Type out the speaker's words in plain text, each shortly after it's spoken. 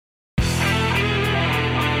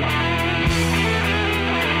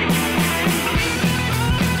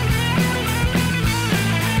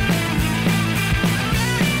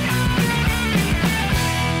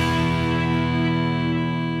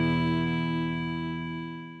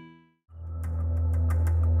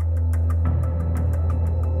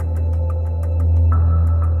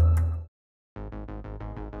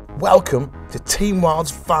Welcome to Team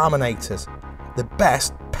Wild's Varminators, the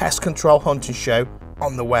best pest control hunting show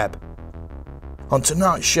on the web. On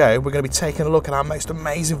tonight's show, we're going to be taking a look at our most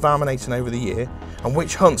amazing varminating over the year and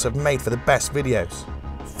which hunts have made for the best videos.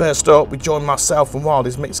 First up, we joined myself and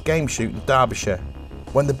Wildy's mixed game shoot in Derbyshire.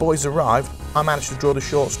 When the boys arrived, I managed to draw the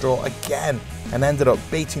short straw again and ended up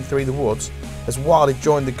beating through the woods as Wildy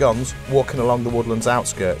joined the guns walking along the woodland's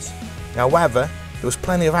outskirts. However, there was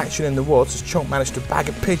plenty of action in the woods as Chunk managed to bag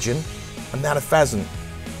a pigeon and then a pheasant.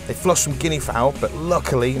 They flushed some guinea fowl, but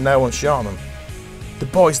luckily no one shot them. The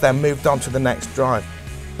boys then moved on to the next drive,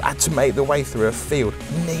 but had to make their way through a field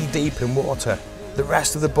knee deep in water. The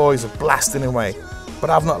rest of the boys are blasting away,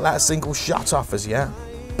 but I've not let a single shot off as yet.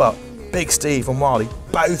 But Big Steve and Wildy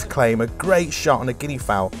both claim a great shot on a guinea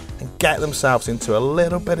fowl and get themselves into a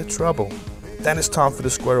little bit of trouble. Then it's time for the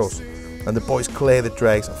squirrels, and the boys clear the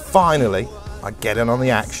drays, and finally I get in on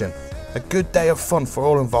the action. A good day of fun for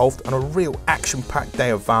all involved and a real action-packed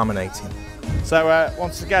day of varminating. So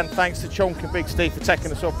once again, thanks to Chunk and Big Steve for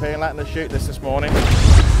taking us up here and letting us shoot this morning.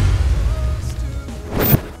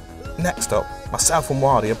 Next up, myself and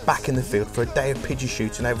Wildy are back in the field for a day of pigeon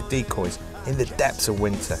shooting over decoys in the depths of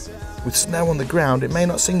winter. With snow on the ground, it may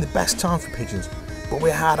not seem the best time for pigeons, but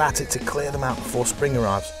we're hard at it to clear them out before spring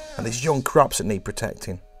arrives and there's young crops that need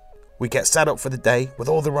protecting. We get set up for the day with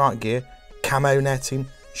all the right gear, camo netting,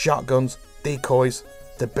 shotguns, decoys,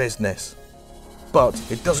 the business. But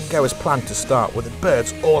it doesn't go as planned to start, with the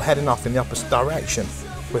birds all heading off in the opposite direction.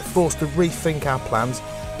 We're forced to rethink our plans,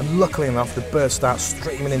 and luckily enough the birds start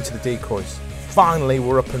streaming into the decoys. Finally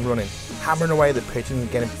we're up and running, hammering away at the pigeons and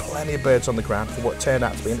getting plenty of birds on the ground for what turned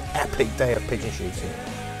out to be an epic day of pigeon shooting.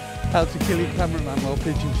 How to kill your cameraman while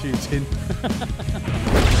pigeon shooting.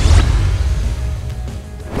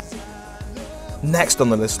 Next on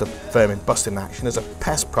the list of vermin busting action is a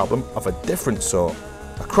pest problem of a different sort.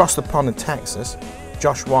 Across the pond in Texas,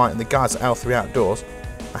 Josh White and the guys at L3 Outdoors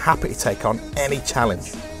are happy to take on any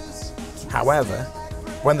challenge. However,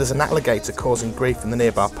 when there's an alligator causing grief in the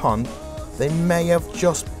nearby pond, they may have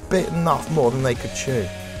just bitten off more than they could chew,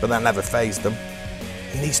 but that never fazed them.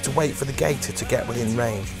 He needs to wait for the gator to get within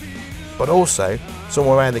range, but also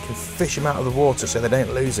somewhere where they can fish him out of the water so they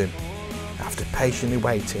don't lose him. After patiently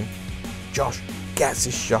waiting, Josh gets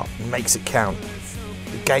his shot and makes it count.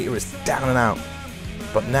 The gator is down and out,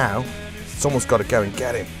 but now someone's got to go and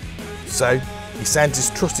get him. So he sends his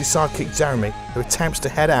trusty sidekick Jeremy, who attempts to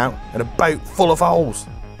head out in a boat full of holes.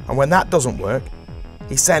 And when that doesn't work,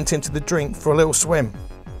 he sent him to the drink for a little swim.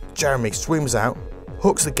 Jeremy swims out,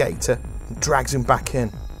 hooks the gator and drags him back in.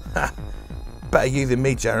 Ha! Better you than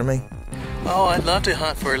me, Jeremy. Oh, I'd love to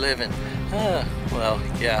hunt for a living. Well,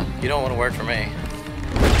 yeah, you don't want to work for me.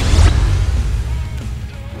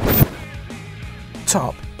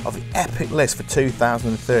 Top of the epic list for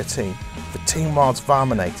 2013 for Team Wild's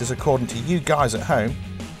Varminators, according to you guys at home,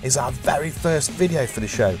 is our very first video for the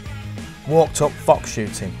show, Walked Up Fox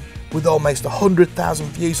Shooting. With almost 100,000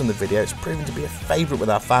 views on the video, it's proven to be a favourite with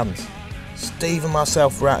our fans. Steve and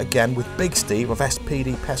myself were out again with Big Steve of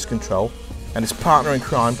SPD Pest Control and his partner in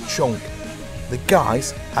crime, Chunk. The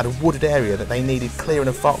guys had a wooded area that they needed clearing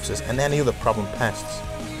of foxes and any other problem pests.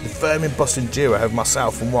 The vermin busting duo of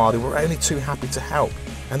myself and Wildy were only too happy to help,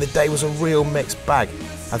 and the day was a real mixed bag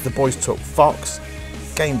as the boys took fox,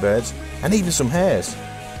 game birds and even some hares.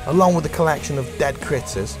 Along with a collection of dead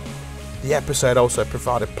critters, the episode also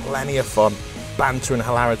provided plenty of fun, banter and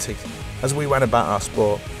hilarity as we went about our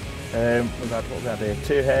sport. We've had what we had here,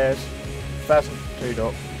 2 hares, pheasant, 2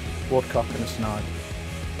 ducks, woodcock and a snipe.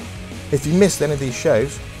 If you missed any of these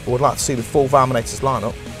shows or would like to see the full Varminators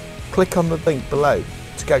lineup, click on the link below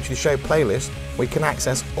to go to the show playlist where you can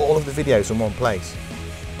access all of the videos in one place.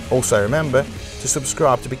 Also remember to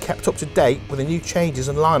subscribe to be kept up to date with the new changes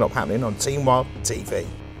and lineup happening on Team Wild TV.